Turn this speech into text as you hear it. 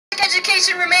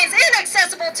education remains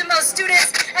inaccessible to most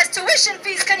students as tuition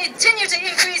fees continue to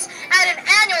increase at an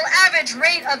annual average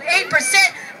rate of 8%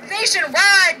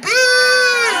 nationwide. Boo!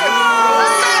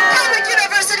 Some public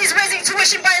universities raising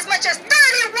tuition by as much as 31%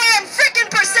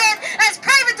 as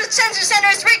private detention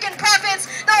centers rake in profits.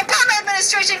 The Obama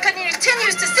administration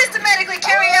continues to systematically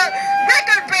carry out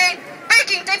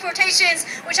record-breaking deportations,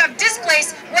 which have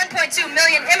displaced 1.2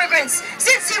 million immigrants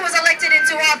since he was elected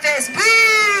into office.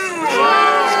 Boo!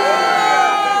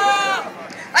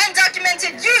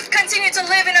 Undocumented youth continue to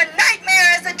live in a nightmare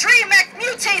as the DREAM Act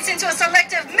mutates into a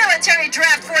selective military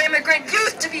draft for immigrant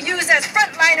youth to be used as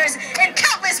frontliners in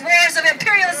countless wars of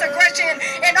imperialist aggression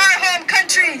in our home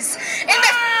countries.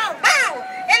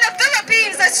 In the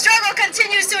Philippines, the struggle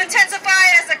continues to intensify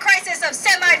as the crisis of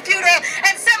semi-feudal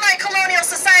and semi-colonial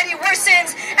society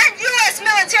worsens and U.S.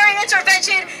 military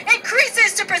intervention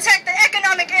increases to protect the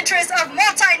economic interests of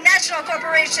multinational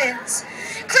corporations.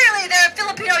 Clearly, the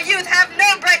Filipino youth have no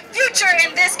bright future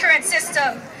in this current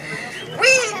system.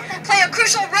 We play a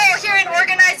crucial role here in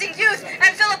organizing youth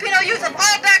and Filipino youth of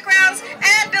all backgrounds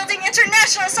and building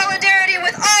international solidarity